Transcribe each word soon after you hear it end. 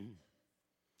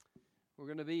We're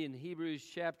going to be in Hebrews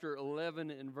chapter 11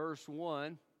 and verse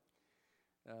 1.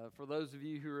 For those of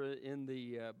you who are in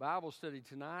the Bible study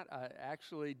tonight, I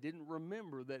actually didn't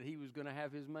remember that he was going to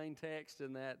have his main text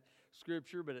in that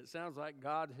scripture, but it sounds like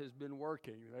God has been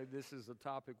working. This is a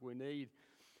topic we need.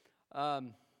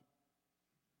 The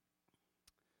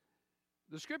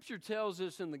scripture tells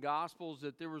us in the Gospels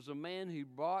that there was a man who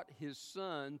brought his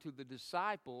son to the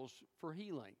disciples for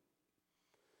healing.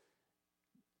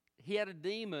 He had a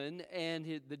demon, and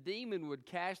the demon would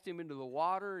cast him into the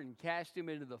water and cast him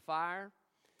into the fire.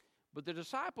 But the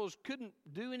disciples couldn't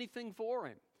do anything for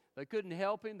him. They couldn't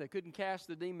help him. They couldn't cast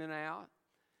the demon out.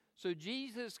 So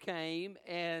Jesus came,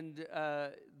 and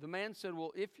the man said,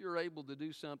 well, if you're able to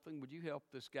do something, would you help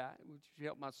this guy? Would you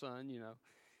help my son,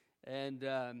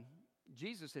 And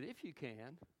Jesus said, if you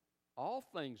can, all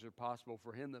things are possible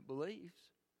for him that believes.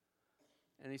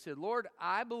 And he said, Lord,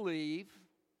 I believe.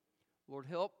 Lord,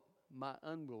 help my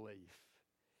unbelief.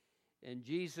 And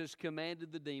Jesus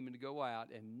commanded the demon to go out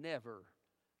and never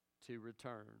to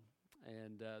return.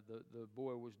 And the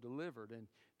boy was delivered, and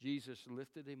Jesus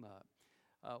lifted him up.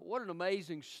 What an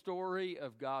amazing story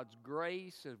of God's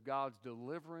grace, of God's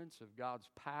deliverance, of God's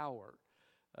power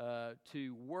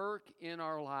to work in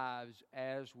our lives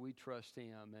as we trust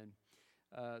Him.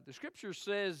 And the Scripture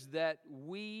says that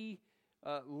we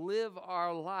live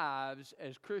our lives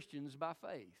as Christians by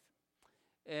faith.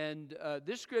 And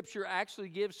this Scripture actually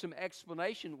gives some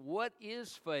explanation. What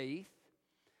is faith?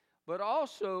 But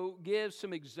also gives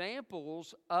some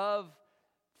examples of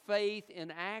faith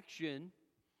in action.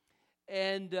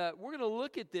 And we're going to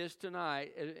look at this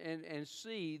tonight and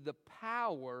see the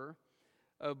power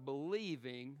of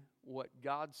believing what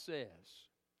God says.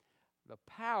 The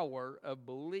power of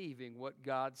believing what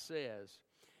God says.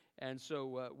 And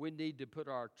so we need to put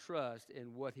our trust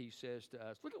in what He says to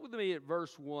us. Look with me at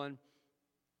verse 1.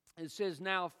 It says,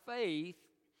 now faith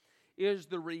is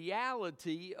the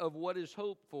reality of what is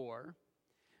hoped for,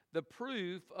 the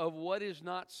proof of what is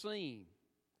not seen.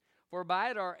 For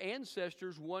by it our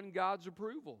ancestors won God's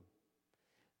approval.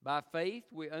 By faith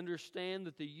we understand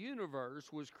that the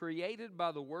universe was created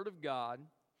by the Word of God,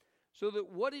 so that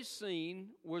what is seen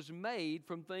was made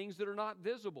from things that are not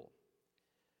visible.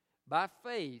 By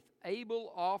faith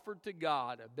Abel offered to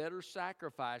God a better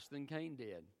sacrifice than Cain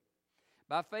did.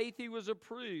 By faith he was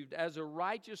approved as a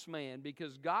righteous man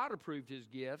because God approved his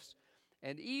gifts,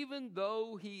 and even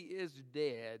though he is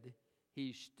dead,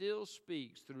 he still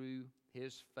speaks through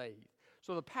his faith.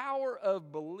 So the power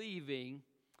of believing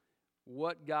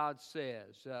what God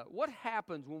says. What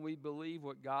happens when we believe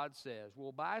what God says?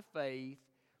 Well, by faith,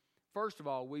 first of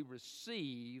all, we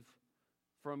receive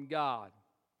from God.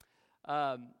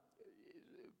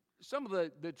 Some of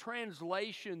the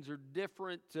translations are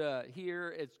different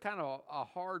here. It's kind of a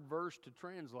hard verse to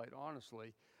translate,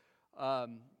 honestly.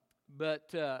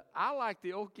 But I like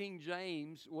the Old King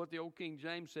James, what the Old King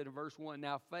James said in verse 1.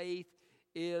 Now faith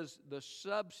is the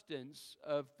substance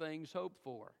of things hoped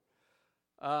for.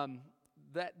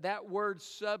 That word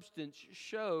substance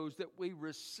shows that we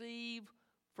receive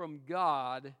from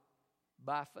God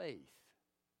by faith.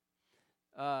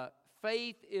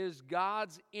 Faith is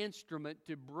God's instrument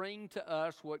to bring to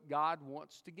us what God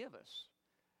wants to give us.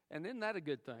 And isn't that a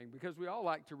good thing? Because we all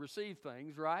like to receive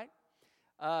things, right?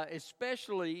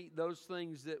 Especially those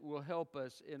things that will help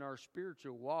us in our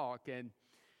spiritual walk. And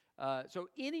so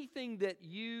anything that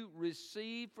you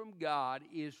receive from God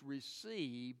is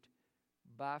received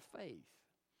by faith.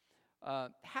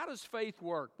 How does faith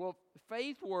work? Well,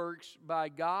 faith works by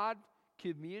God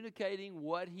communicating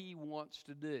what He wants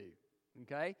to do.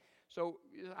 Okay? So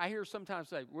I hear sometimes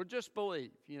say, well, just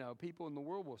believe. People in the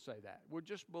world will say that. Well,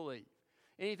 just believe.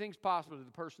 Anything's possible to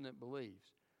the person that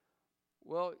believes.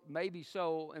 Well, maybe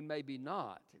so and maybe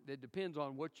not. It depends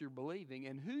on what you're believing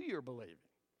and who you're believing.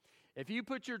 If you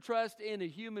put your trust in a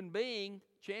human being,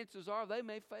 chances are they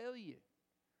may fail you.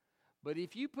 But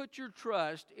if you put your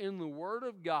trust in the Word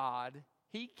of God,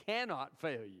 He cannot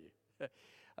fail you.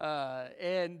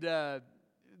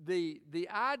 The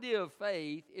idea of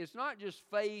faith is not just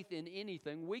faith in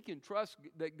anything. We can trust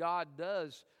that God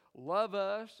does love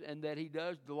us and that He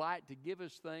does delight to give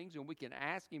us things, and we can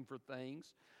ask Him for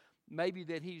things. Maybe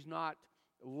that He's not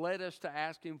led us to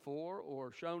ask Him for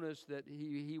or shown us that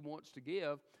He wants to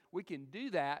give. We can do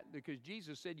that because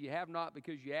Jesus said you have not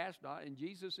because you ask not, and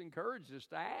Jesus encouraged us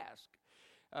to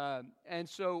ask. And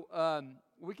so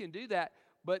we can do that.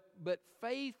 But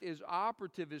faith is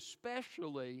operative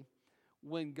especially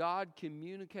when God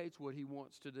communicates what He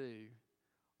wants to do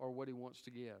or what He wants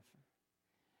to give.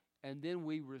 And then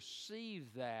we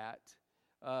receive that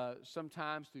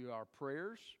sometimes through our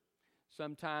prayers,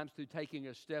 sometimes through taking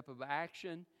a step of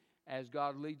action, as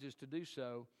God leads us to do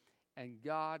so, and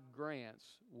God grants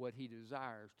what He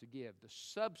desires to give. The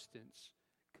substance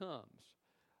comes.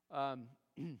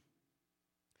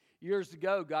 Years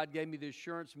ago, God gave me the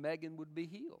assurance Megan would be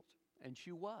healed, and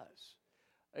she was.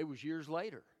 It was years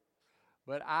later.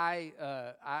 But I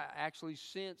actually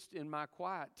sensed in my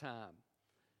quiet time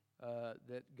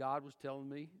that God was telling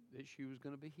me that she was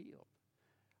going to be healed.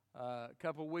 A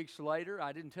couple of weeks later,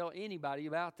 I didn't tell anybody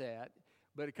about that,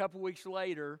 but a couple of weeks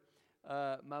later,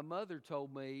 my mother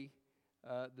told me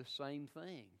the same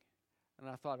thing. And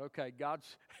I thought, okay,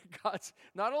 God's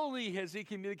not only has He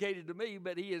communicated to me,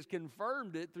 but He has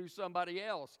confirmed it through somebody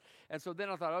else. And so then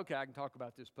I thought, okay, I can talk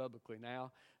about this publicly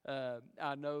now.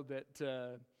 I know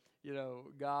that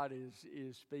God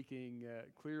is speaking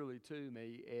clearly to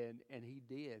me, and He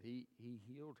did. He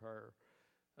healed her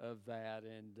of that,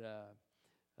 and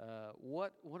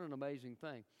what an amazing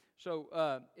thing.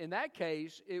 So in that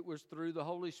case, it was through the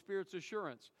Holy Spirit's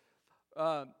assurance.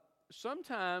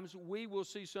 Sometimes we will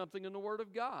see something in the Word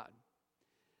of God.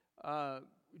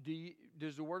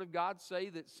 Does the Word of God say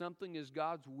that something is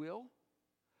God's will?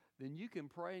 Then you can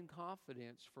pray in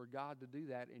confidence for God to do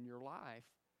that in your life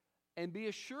and be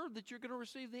assured that you're going to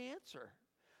receive the answer.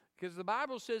 Because the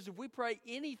Bible says if we pray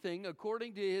anything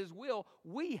according to His will,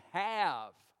 we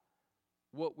have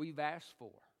what we've asked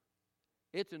for.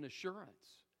 It's an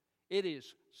assurance. It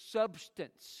is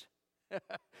substance.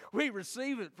 We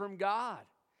receive it from God.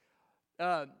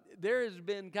 There has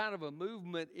been kind of a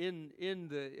movement in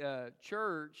the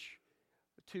church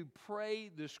to pray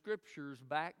the Scriptures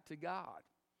back to God.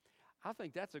 I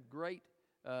think that's a great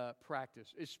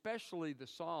practice, especially the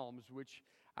Psalms, which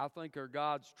I think are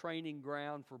God's training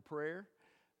ground for prayer.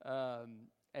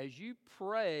 As you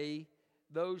pray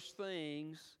those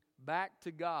things back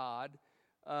to God,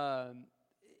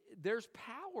 there's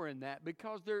power in that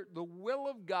because the will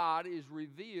of God is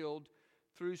revealed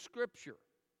through Scripture.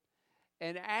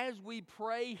 And as we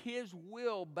pray His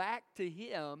will back to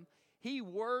Him, He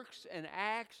works and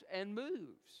acts and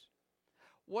moves.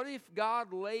 What if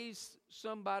God lays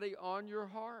somebody on your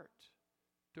heart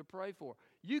to pray for?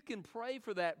 You can pray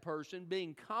for that person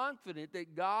being confident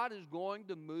that God is going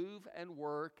to move and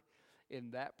work in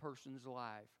that person's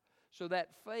life. So that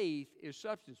faith is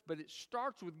substance, but it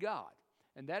starts with God.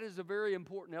 And that is a very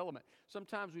important element.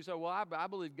 Sometimes we say, well, I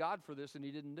believe God for this and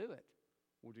He didn't do it.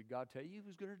 Well, did God tell you He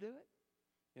was going to do it?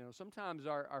 Sometimes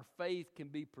our faith can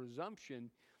be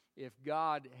presumption if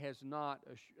God has not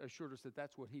assured us that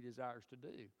that's what He desires to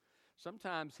do.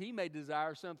 Sometimes He may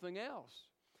desire something else.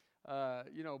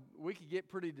 We could get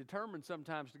pretty determined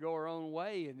sometimes to go our own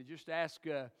way and just ask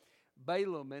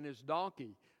Balaam and his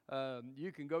donkey.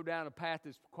 You can go down a path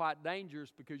that's quite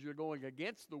dangerous because you're going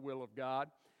against the will of God.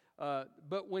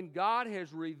 But when God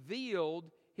has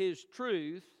revealed His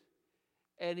truth,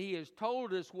 and He has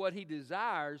told us what He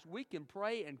desires, we can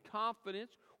pray in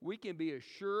confidence, we can be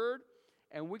assured,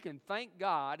 and we can thank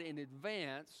God in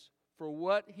advance for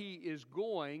what He is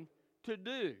going to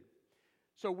do.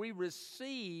 So we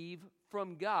receive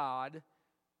from God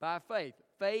by faith.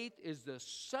 Faith is the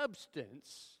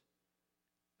substance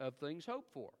of things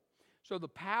hoped for. So the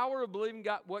power of believing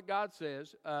God, what God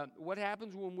says, what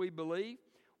happens when we believe?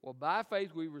 Well, by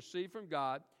faith we receive from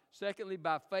God. Secondly,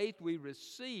 by faith we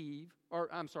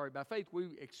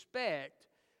expect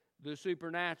the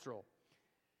supernatural.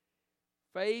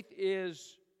 Faith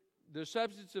is the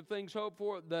substance of things hoped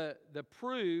for, the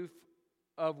proof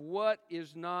of what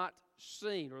is not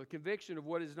seen, or the conviction of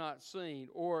what is not seen,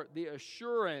 or the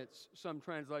assurance, some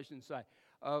translations say,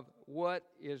 of what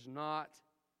is not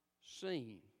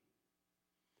seen.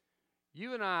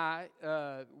 You and I,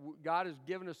 God has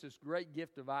given us this great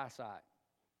gift of eyesight.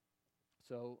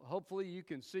 So hopefully you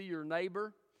can see your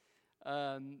neighbor,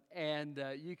 and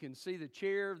you can see the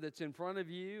chair that's in front of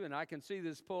you, and I can see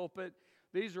this pulpit.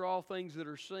 These are all things that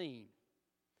are seen.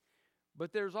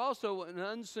 But there's also an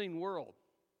unseen world,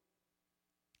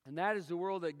 and that is the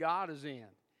world that God is in.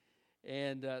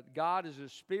 And God is a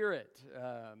spirit,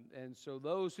 and so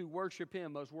those who worship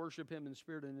Him must worship Him in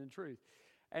spirit and in truth.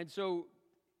 And so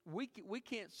we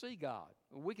can't see God.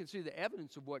 We can see the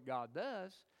evidence of what God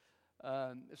does.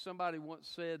 Somebody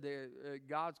once said that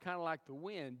God's kind of like the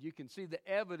wind. You can see the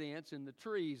evidence in the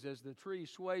trees as the tree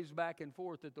sways back and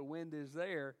forth that the wind is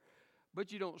there,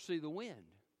 but you don't see the wind.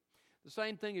 The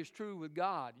same thing is true with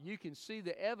God. You can see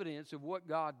the evidence of what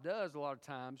God does a lot of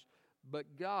times,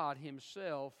 but God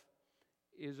Himself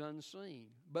is unseen.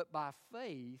 But by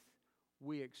faith,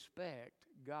 we expect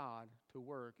God to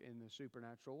work in the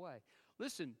supernatural way.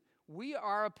 Listen, we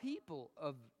are a people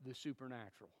of the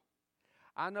supernatural.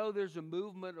 I know there's a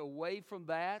movement away from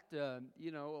that. A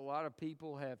lot of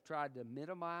people have tried to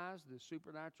minimize the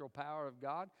supernatural power of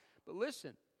God. But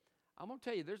listen, I'm going to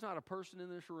tell you, there's not a person in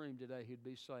this room today who'd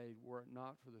be saved were it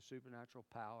not for the supernatural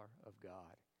power of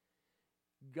God.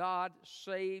 God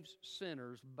saves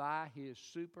sinners by His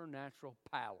supernatural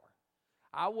power.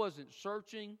 I wasn't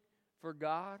searching for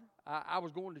God. I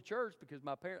was going to church because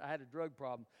I had a drug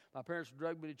problem. My parents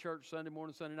drugged me to church Sunday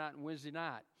morning, Sunday night, and Wednesday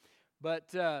night.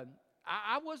 But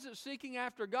I wasn't seeking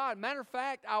after God. Matter of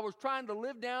fact, I was trying to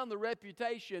live down the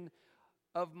reputation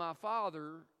of my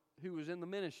father who was in the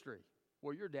ministry.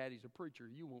 Well, your daddy's a preacher.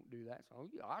 You won't do that. So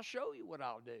I'll show you what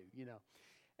I'll do,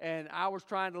 And I was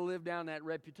trying to live down that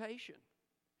reputation.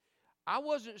 I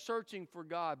wasn't searching for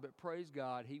God, but praise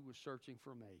God, He was searching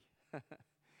for me.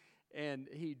 And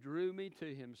He drew me to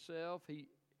Himself.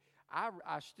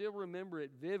 I still remember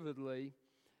it vividly,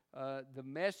 the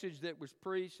message that was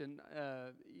preached and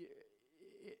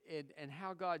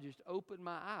how God just opened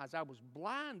my eyes. I was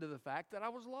blind to the fact that I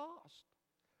was lost.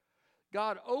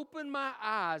 God opened my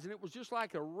eyes, and it was just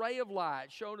like a ray of light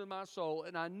shone in my soul,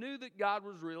 and I knew that God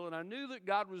was real, and I knew that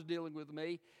God was dealing with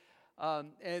me,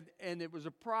 and it was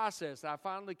a process. I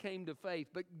finally came to faith,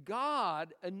 but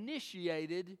God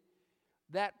initiated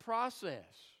that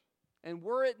process, and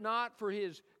were it not for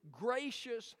His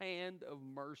gracious hand of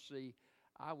mercy,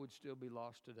 I would still be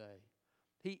lost today.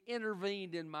 He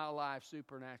intervened in my life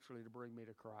supernaturally to bring me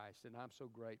to Christ, and I'm so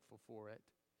grateful for it.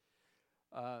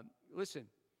 Listen,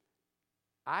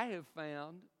 I have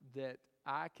found that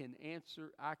I can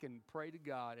pray to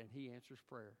God, and He answers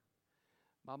prayer.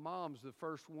 My mom's the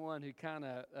first one who kind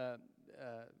of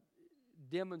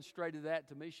demonstrated that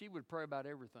to me. She would pray about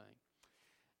everything,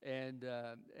 and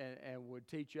would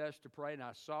teach us to pray. And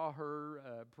I saw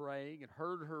her praying and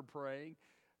heard her praying,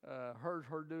 heard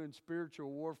her doing spiritual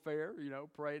warfare,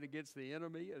 praying against the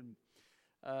enemy,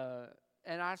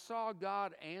 and I saw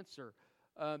God answer.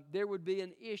 There would be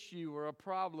an issue or a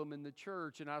problem in the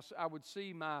church, and I would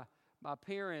see my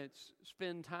parents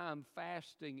spend time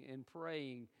fasting and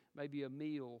praying, maybe a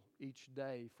meal each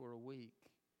day for a week,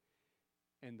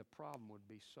 and the problem would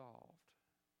be solved.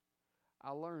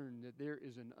 I learned that there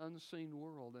is an unseen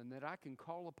world and that I can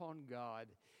call upon God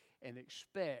and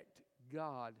expect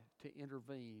God to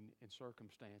intervene in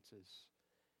circumstances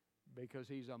because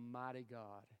He's a mighty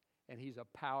God and He's a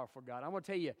powerful God. I'm going to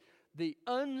tell you, the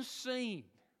unseen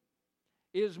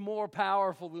is more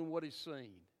powerful than what is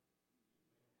seen.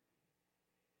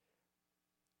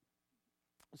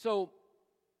 So,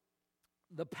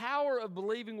 the power of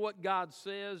believing what God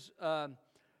says,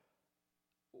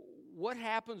 what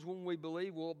happens when we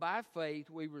believe? Well, by faith,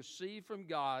 we receive from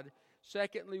God.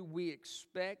 Secondly, we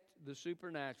expect the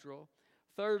supernatural.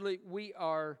 Thirdly, we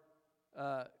are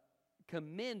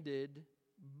commended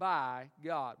by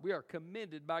God. We are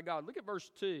commended by God. Look at verse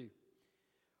 2.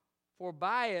 For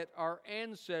by it our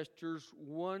ancestors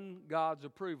won God's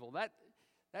approval.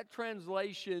 That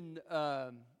translation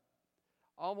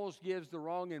almost gives the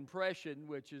wrong impression,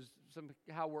 which is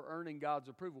somehow we're earning God's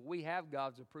approval. We have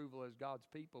God's approval as God's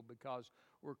people because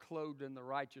we're clothed in the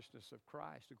righteousness of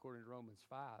Christ, according to Romans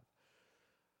 5.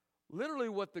 Literally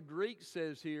what the Greek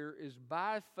says here is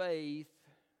by faith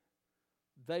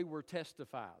they were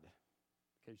testified.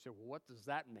 Okay, so what does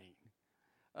that mean?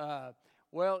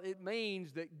 Well, it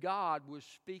means that God was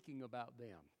speaking about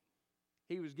them.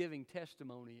 He was giving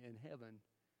testimony in heaven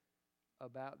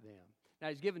about them. Now,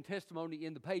 He's given testimony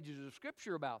in the pages of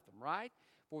Scripture about them, right?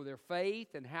 For their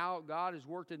faith and how God has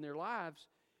worked in their lives.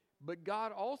 But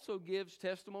God also gives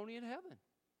testimony in heaven.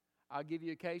 I'll give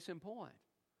you a case in point.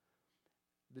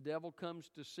 The devil comes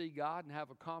to see God and have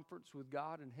a conference with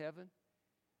God in heaven.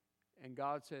 And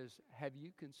God says, have you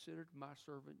considered my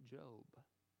servant Job?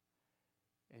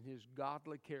 And his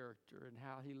godly character and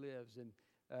how he lives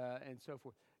and so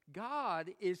forth. God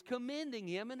is commending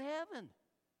him in heaven.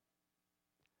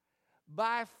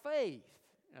 By faith,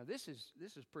 now this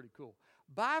is pretty cool.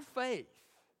 By faith,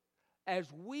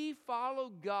 as we follow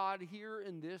God here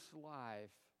in this life,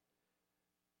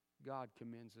 God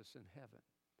commends us in heaven.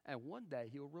 And one day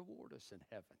He'll reward us in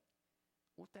heaven.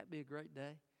 Won't that be a great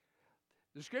day?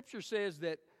 The Scripture says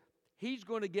that He's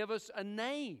going to give us a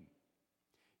name.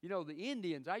 You know, the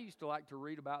Indians, I used to like to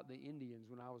read about the Indians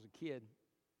when I was a kid.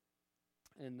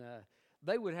 And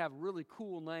they would have really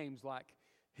cool names like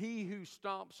He Who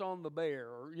Stomps on the Bear,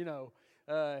 or,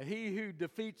 He Who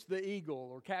Defeats the Eagle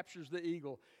or Captures the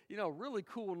Eagle. Really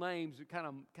cool names that kind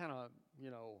of,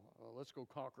 let's go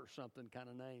conquer something kind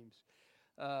of names.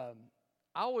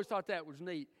 I always thought that was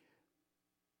neat.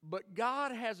 But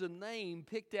God has a name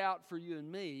picked out for you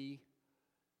and me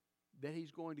that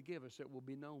He's going to give us that will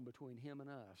be known between Him and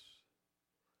us.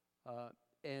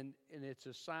 And it's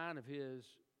a sign of his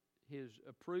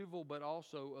approval, but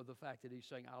also of the fact that he's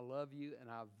saying, I love you and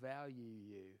I value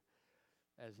you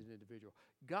as an individual.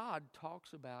 God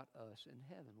talks about us in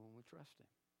heaven when we trust him.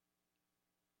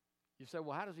 You say,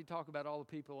 well, how does he talk about all the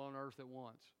people on earth at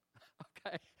once?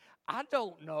 Okay, I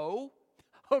don't know.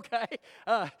 Okay,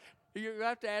 you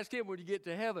have to ask him when you get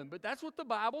to heaven, but that's what the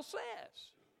Bible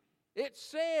says. It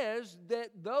says that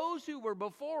those who were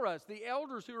before us, the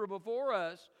elders who were before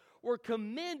us, were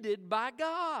commended by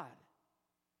God.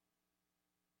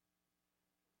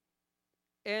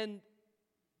 And,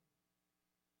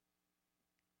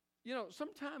 you know,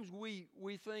 sometimes we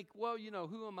think, well, you know,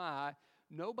 who am I?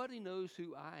 Nobody knows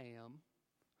who I am.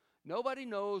 Nobody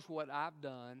knows what I've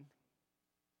done.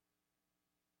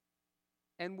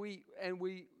 And we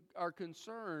are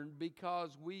concerned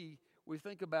because we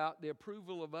think about the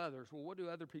approval of others. Well, what do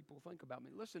other people think about me?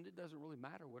 Listen, it doesn't really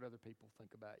matter what other people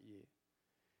think about you.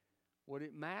 What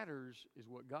it matters is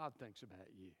what God thinks about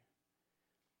you.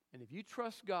 And if you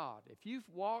trust God, if you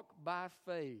walk by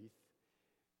faith,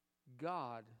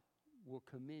 God will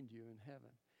commend you in heaven.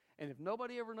 And if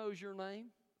nobody ever knows your name,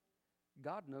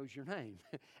 God knows your name.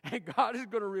 And God is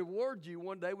going to reward you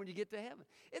one day when you get to heaven.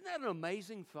 Isn't that an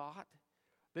amazing thought?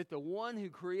 That the one who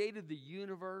created the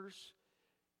universe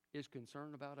is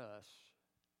concerned about us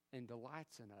and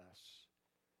delights in us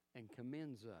and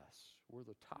commends us. We're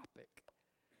the topic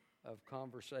of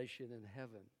conversation in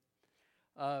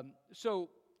heaven. So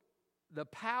the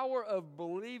power of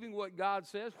believing what God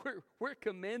says, we're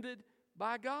commended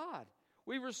by God.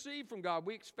 We receive from God.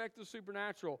 We expect the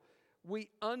supernatural. We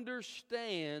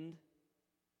understand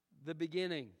the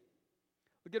beginning.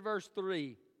 Look at verse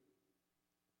 3.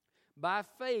 By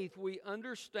faith, we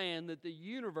understand that the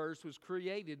universe was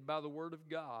created by the Word of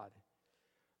God,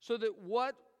 so that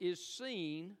what is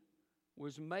seen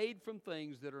was made from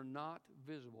things that are not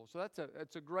visible. So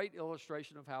that's a great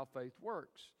illustration of how faith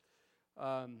works.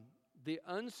 The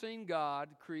unseen God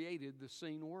created the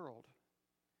seen world.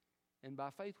 And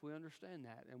by faith, we understand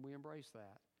that, and we embrace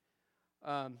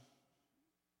that.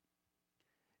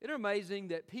 Isn't it amazing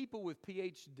that people with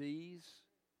PhDs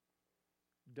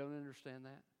don't understand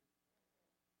that?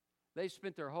 They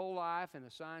spent their whole life in a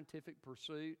scientific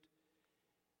pursuit,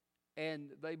 and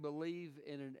they believe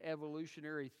in an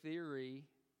evolutionary theory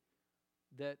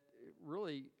that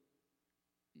really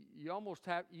you almost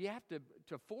have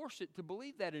to force it to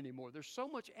believe that anymore. There's so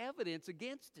much evidence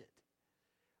against it,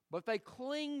 but they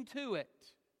cling to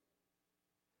it.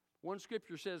 One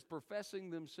scripture says,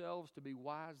 professing themselves to be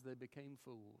wise, they became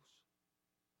fools.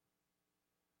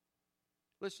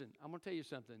 Listen, I'm going to tell you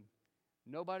something.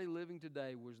 Nobody living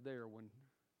today was there when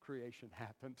creation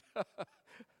happened.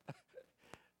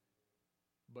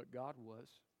 But God was.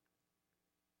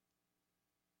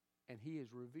 And He has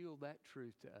revealed that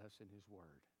truth to us in His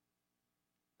Word.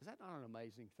 Is that not an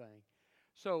amazing thing?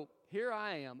 So here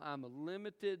I am. I'm a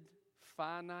limited,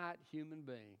 finite human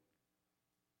being.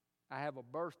 I have a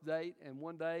birth date, and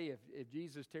one day, if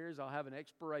Jesus tarries, I'll have an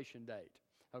expiration date.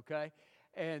 Okay?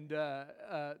 And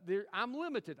I'm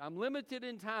limited. I'm limited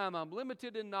in time. I'm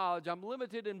limited in knowledge. I'm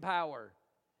limited in power.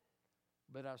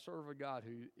 But I serve a God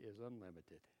who is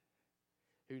unlimited,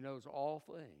 who knows all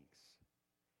things.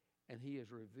 And He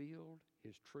has revealed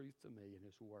His truth to me in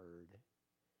His Word.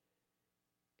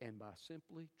 And by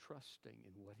simply trusting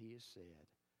in what He has said,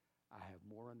 I have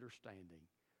more understanding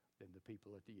than the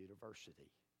people at the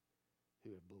university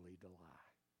who have believed a lie.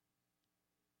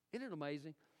 Isn't it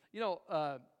amazing? You know,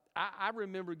 I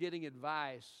remember getting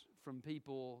advice from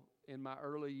people in my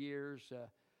early years.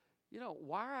 You know,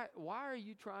 why are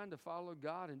you trying to follow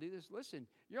God and do this? Listen,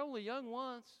 you're only young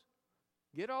once.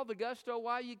 Get all the gusto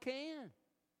while you can.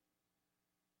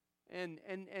 And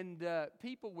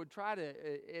people would try to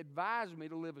advise me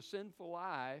to live a sinful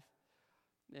life.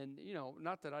 And, you know,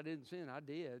 not that I didn't sin. I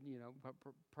did, you know,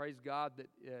 praise God that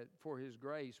for His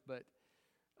grace. But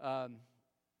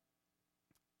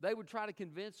they would try to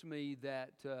convince me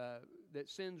that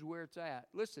sin's where it's at.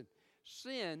 Listen,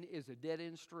 sin is a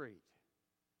dead-end street.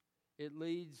 It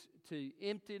leads to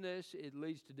emptiness. It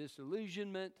leads to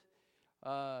disillusionment.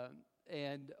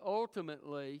 And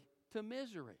ultimately to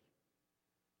misery.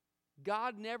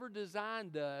 God never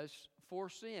designed us for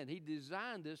sin. He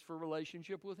designed us for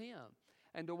relationship with Him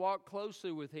and to walk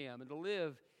closely with Him and to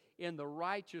live in the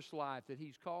righteous life that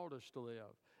He's called us to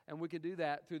live. And we can do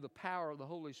that through the power of the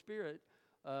Holy Spirit,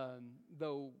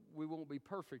 though we won't be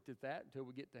perfect at that until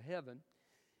we get to heaven.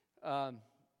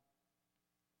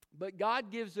 But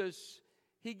God gives us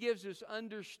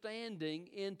understanding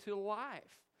into life.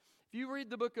 If you read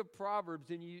the book of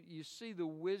Proverbs and you see the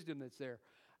wisdom that's there.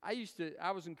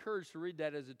 I was encouraged to read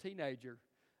that as a teenager.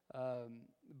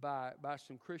 by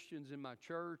some Christians in my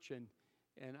church,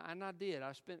 and I did.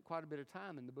 I spent quite a bit of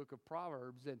time in the book of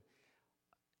Proverbs, and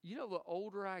you know, the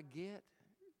older I get,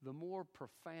 the more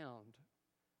profound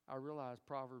I realize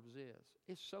Proverbs is.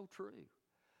 It's so true.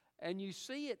 And you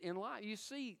see it in life. You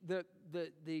see the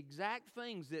exact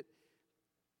things that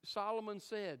Solomon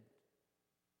said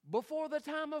before the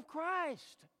time of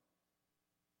Christ.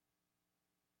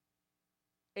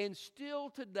 And still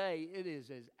today, it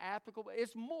is as applicable.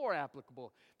 It's more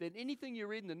applicable than anything you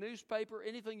read in the newspaper,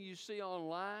 anything you see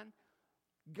online.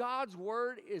 God's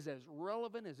Word is as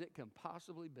relevant as it can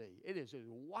possibly be. It is as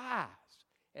wise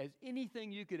as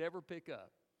anything you could ever pick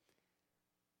up.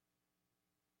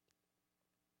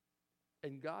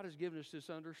 And God has given us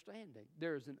this understanding.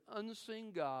 There is an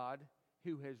unseen God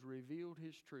who has revealed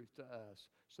His truth to us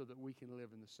so that we can live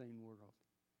in the seen world.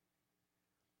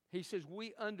 He says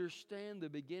we understand the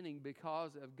beginning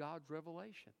because of God's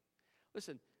revelation.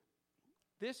 Listen,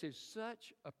 this is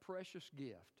such a precious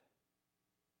gift.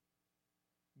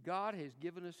 God has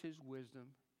given us His wisdom.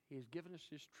 He has given us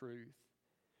His truth.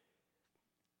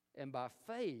 And by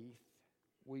faith,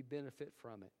 we benefit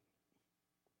from it.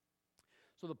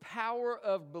 So the power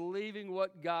of believing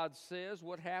what God says,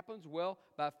 what happens? Well,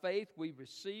 by faith, we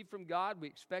receive from God. We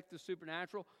expect the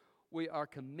supernatural. We are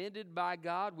commended by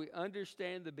God. We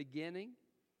understand the beginning.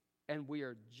 And we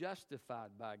are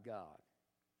justified by God.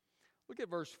 Look at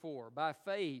verse 4. By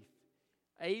faith,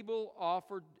 Abel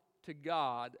offered to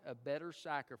God a better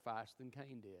sacrifice than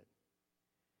Cain did.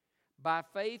 By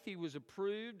faith, he was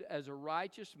approved as a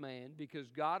righteous man because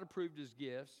God approved his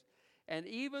gifts. And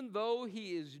even though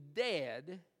he is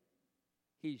dead,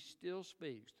 he still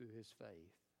speaks through his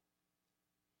faith.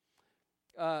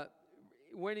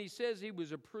 When he says he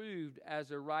was approved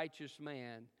as a righteous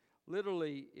man,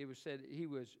 literally it was said he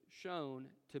was shown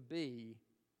to be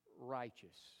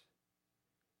righteous.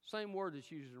 Same word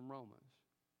that's used in Romans,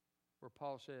 where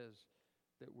Paul says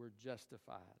that we're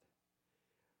justified.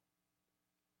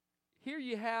 Here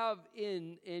you have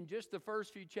in just the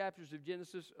first few chapters of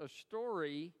Genesis a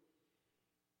story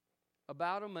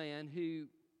about a man who,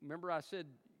 remember I said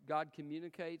God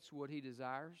communicates what He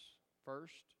desires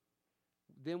first,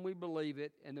 then we believe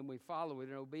it, and then we follow it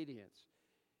in obedience.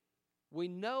 We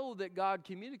know that God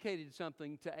communicated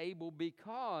something to Abel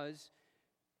because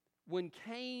when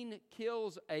Cain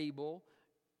kills Abel,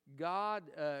 God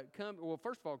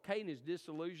first of all, Cain is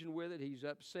disillusioned with it. He's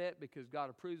upset because God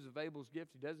approves of Abel's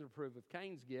gift. He doesn't approve of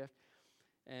Cain's gift.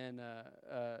 And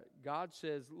God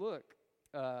says, look,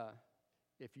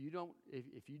 if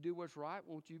you do what's right,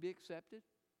 won't you be accepted?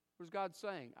 What's God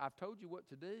saying? I've told you what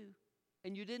to do,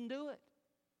 and you didn't do it.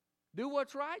 Do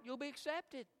what's right, you'll be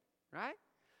accepted, right?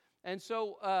 And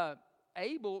so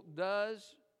Abel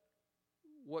does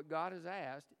what God has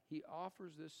asked. He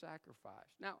offers this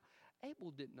sacrifice. Now,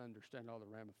 Abel didn't understand all the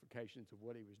ramifications of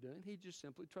what he was doing. He just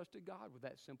simply trusted God with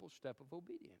that simple step of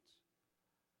obedience.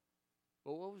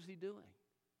 But what was he doing?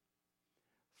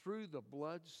 Through the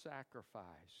blood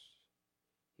sacrifice,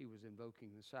 he was invoking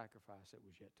the sacrifice that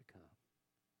was yet to come,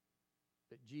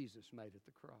 that Jesus made at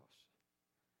the cross.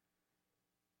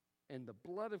 And the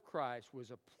blood of Christ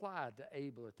was applied to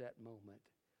Abel at that moment,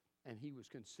 and he was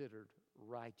considered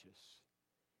righteous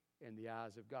in the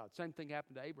eyes of God. Same thing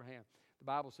happened to Abraham. The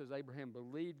Bible says Abraham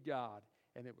believed God,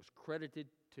 and it was credited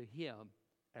to him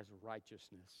as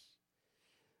righteousness.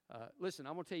 Listen,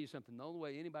 I'm going to tell you something. The only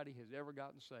way anybody has ever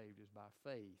gotten saved is by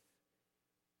faith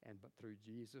but through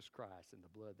Jesus Christ and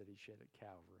the blood that He shed at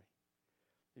Calvary.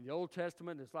 In the Old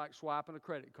Testament, it's like swiping a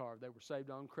credit card. They were saved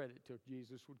on credit till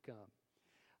Jesus would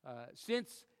come.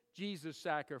 Since Jesus'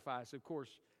 sacrifice, of course,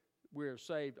 we're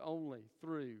saved only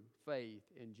through faith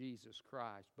in Jesus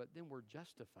Christ, but then we're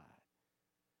justified.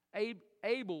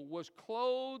 Abel was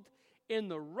clothed in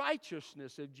the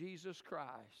righteousness of Jesus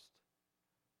Christ.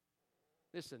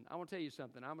 Listen, I want to tell you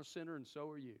something. I'm a sinner, and so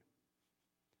are you.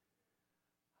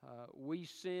 We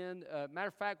sin. Matter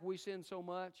of fact, we sin so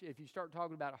much. If you start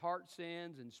talking about heart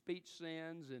sins and speech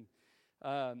sins,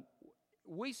 and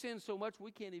we sin so much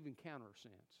we can't even count our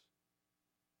sins.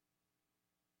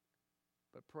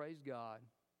 But praise God,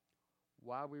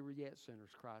 while we were yet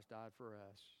sinners, Christ died for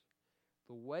us.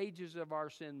 The wages of our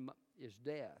sin is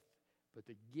death, but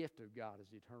the gift of God is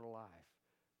eternal life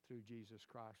through Jesus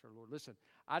Christ our Lord. Listen,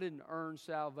 I didn't earn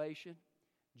salvation.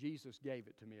 Jesus gave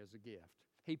it to me as a gift.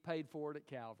 He paid for it at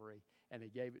Calvary, and He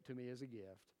gave it to me as a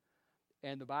gift.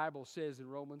 And the Bible says in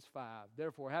Romans 5,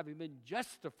 therefore, having been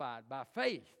justified by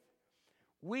faith,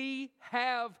 we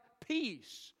have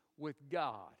peace with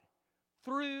God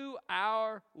through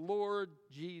our Lord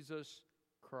Jesus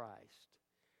Christ.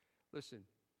 Listen,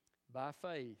 by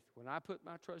faith, when I put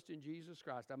my trust in Jesus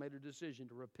Christ, I made a decision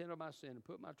to repent of my sin and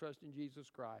put my trust in Jesus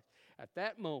Christ. At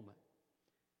that moment,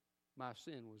 my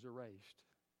sin was erased.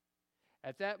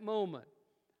 At that moment,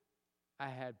 I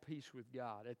had peace with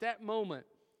God. At that moment,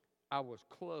 I was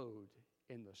clothed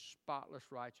in the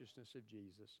spotless righteousness of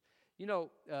Jesus. You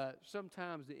know,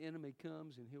 sometimes the enemy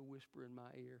comes and he'll whisper in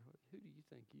my ear, "Who do you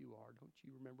think you are? Don't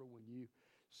you remember when you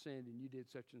sinned and you did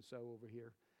such and so over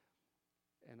here?"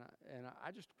 And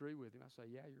I just agree with him. I say,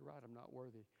 "Yeah, you're right. I'm not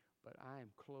worthy. But I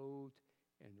am clothed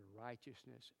in the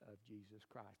righteousness of Jesus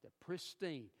Christ. The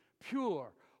pristine,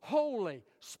 pure, holy,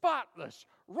 spotless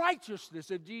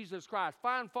righteousness of Jesus Christ."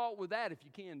 Find fault with that if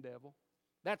you can, devil.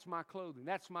 That's my clothing.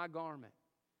 That's my garment.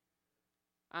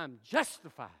 I'm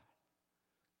justified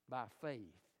by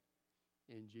faith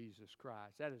in Jesus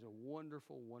Christ. That is a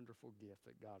wonderful, wonderful gift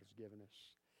that God has given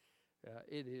us.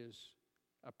 It is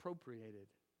appropriated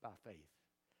by faith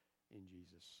in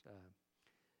Jesus.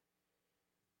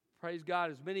 Praise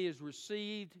God. As many as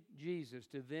received Jesus,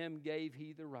 to them gave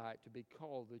he the right to be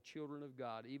called the children of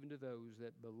God, even to those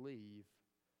that believe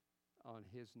on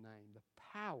his name. The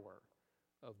power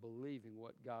of believing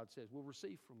what God says we'll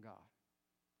receive from God.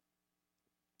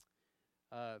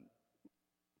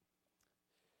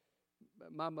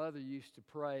 My mother used to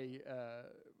pray.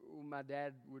 My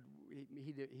dad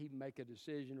he'd make a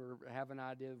decision or have an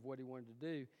idea of what he wanted to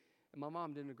do, and my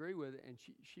mom didn't agree with it. And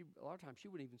she a lot of times she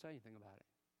wouldn't even say anything about it.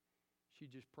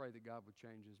 She'd just pray that God would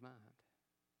change his mind.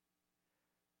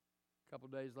 A couple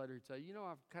of days later, he'd say, "You know,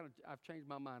 I've changed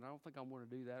my mind. I don't think I want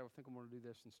to do that. I think I'm going to do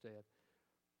this instead."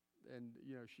 And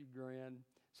you know, she'd grin.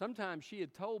 Sometimes she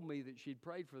had told me that she'd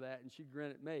prayed for that, and she'd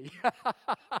grin at me.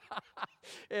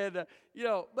 And you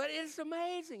know, but it's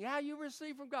amazing how you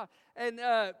receive from God. And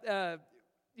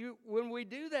when we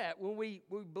do that, when we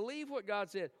believe what God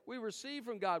said, we receive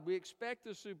from God. We expect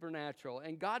the supernatural,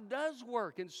 and God does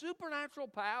work in supernatural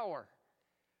power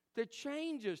to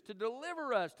change us, to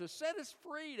deliver us, to set us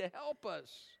free, to help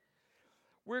us.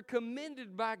 We're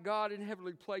commended by God in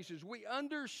heavenly places. We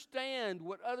understand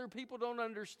what other people don't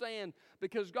understand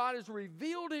because God has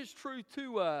revealed his truth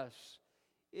to us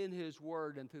in his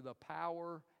word and through the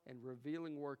power and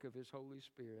revealing work of his Holy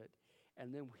Spirit.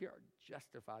 And then we are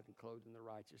justified and clothed in the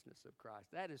righteousness of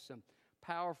Christ. That is some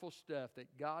powerful stuff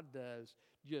that God does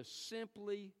just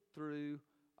simply through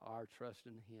our trust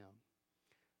in him.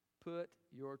 Put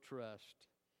your trust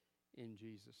in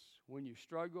Jesus. When you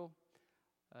struggle,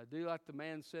 do like the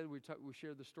man said. We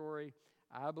shared the story.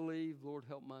 "I believe, Lord,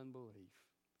 help my unbelief."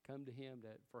 Come to him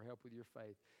for help with your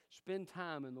faith. Spend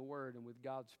time in the Word and with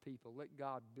God's people. Let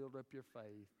God build up your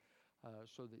faith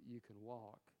so that you can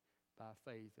walk by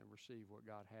faith and receive what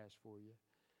God has for you.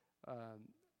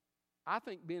 I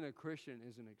think being a Christian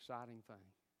is an exciting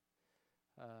thing.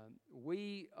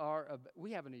 We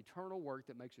have an eternal work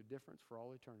that makes a difference for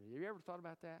all eternity. Have you ever thought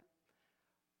about that?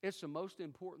 It's the most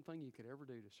important thing you could ever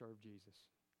do to serve Jesus.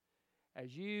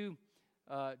 As you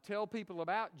tell people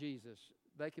about Jesus,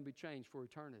 they can be changed for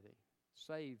eternity,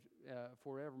 saved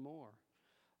forevermore.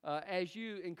 As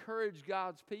you encourage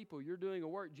God's people, you're doing a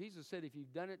work. Jesus said, "If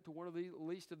you've done it to one of the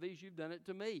least of these, you've done it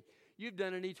to me." You've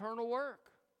done an eternal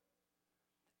work.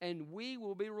 And we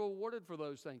will be rewarded for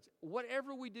those things.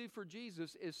 Whatever we do for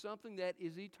Jesus is something that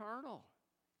is eternal.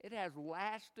 It has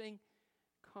lasting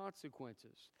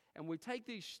consequences. And we take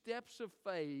these steps of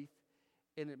faith,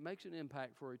 and it makes an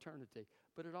impact for eternity.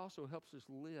 But it also helps us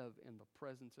live in the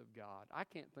presence of God. I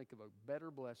can't think of a better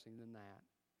blessing than that.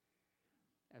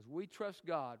 As we trust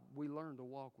God, we learn to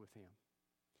walk with him.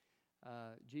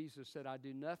 Jesus said, "I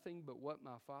do nothing but what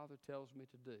my Father tells me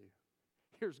to do."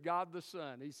 Here's God the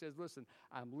Son. He says, "Listen,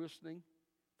 I'm listening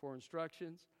for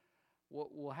instructions.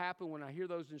 What will happen when I hear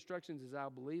those instructions is I'll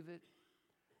believe it,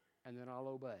 and then I'll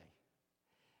obey.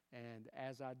 And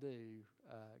as I do,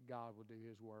 God will do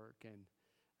his work." And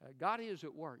God is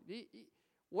at work.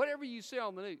 Whatever you see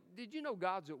on the news, did you know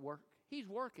God's at work? He's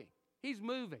working. He's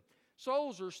moving.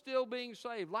 Souls are still being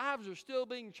saved. Lives are still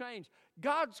being changed.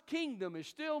 God's kingdom is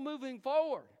still moving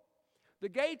forward. The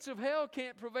gates of hell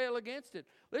can't prevail against it.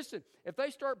 Listen, if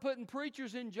they start putting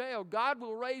preachers in jail, God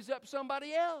will raise up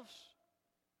somebody else.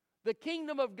 The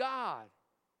kingdom of God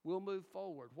will move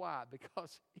forward. Why?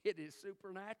 Because it is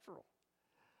supernatural.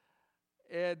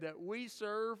 And we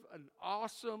serve an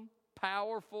awesome,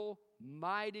 powerful,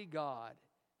 mighty God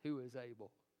who is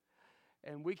able.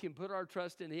 And we can put our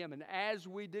trust in him. And as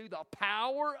we do, the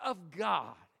power of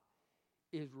God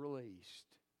is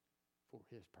released for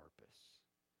his purpose.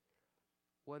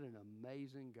 What an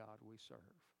amazing God we serve.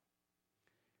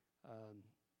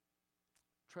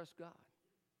 Trust God.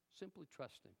 Simply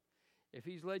trust him. If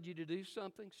he's led you to do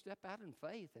something, step out in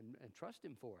faith and trust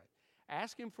him for it.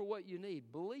 Ask Him for what you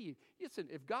need. Believe. Listen,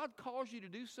 if God calls you to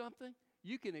do something,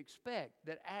 you can expect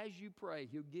that as you pray,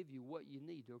 He'll give you what you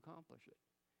need to accomplish it.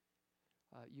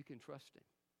 You can trust Him.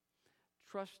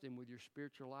 Trust Him with your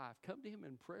spiritual life. Come to Him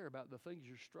in prayer about the things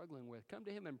you're struggling with. Come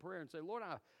to Him in prayer and say, Lord,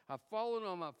 I've fallen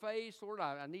on my face. Lord,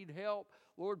 I need help.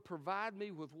 Lord, provide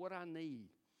me with what I need.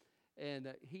 And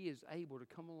He is able to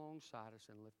come alongside us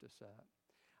and lift us up.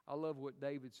 I love what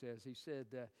David says. He said,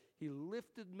 He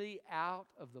lifted me out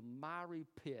of the miry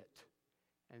pit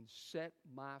and set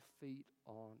my feet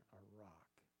on a rock.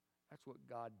 That's what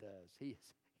God does. He's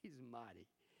mighty.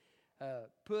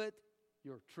 Put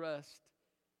your trust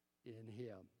in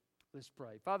Him. Let's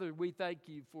pray. Father, we thank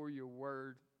You for Your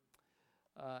word.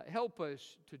 Help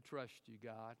us to trust You,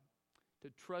 God, to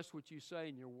trust what You say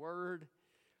in Your word,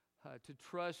 to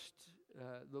trust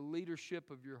the leadership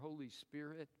of Your Holy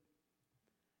Spirit.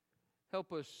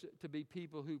 Help us to be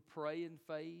people who pray in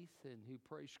faith and who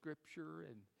pray Scripture.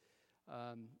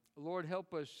 And Lord,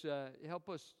 help us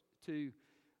to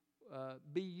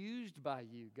be used by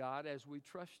You, God, as we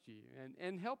trust You.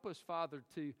 And help us, Father,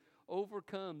 to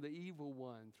overcome the evil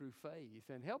one through faith.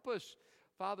 And help us,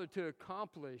 Father, to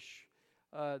accomplish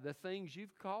the things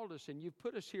You've called us and You've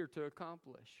put us here to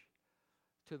accomplish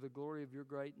to the glory of Your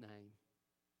great name.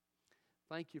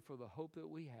 Thank You for the hope that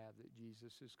we have that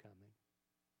Jesus is coming.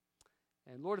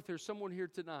 And Lord, if there's someone here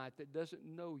tonight that doesn't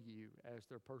know You as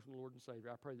their personal Lord and Savior,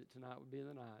 I pray that tonight would be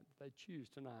the night that they choose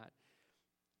tonight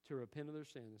to repent of their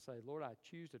sin and say, Lord, I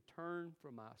choose to turn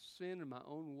from my sin and my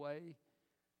own way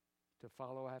to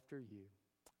follow after You,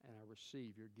 and I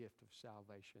receive Your gift of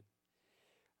salvation.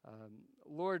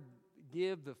 Lord,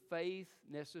 give the faith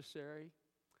necessary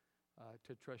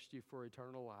to trust You for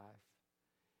eternal life.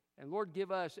 And Lord,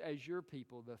 give us as Your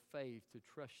people the faith to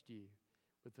trust You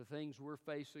with the things we're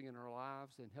facing in our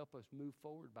lives, and help us move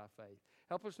forward by faith.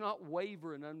 Help us not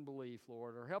waver in unbelief,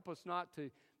 Lord, or help us not to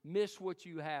miss what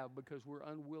You have because we're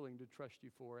unwilling to trust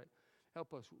You for it.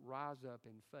 Help us rise up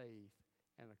in faith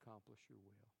and accomplish Your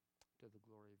will to the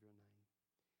glory of Your name.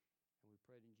 And we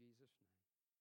pray it in Jesus' name.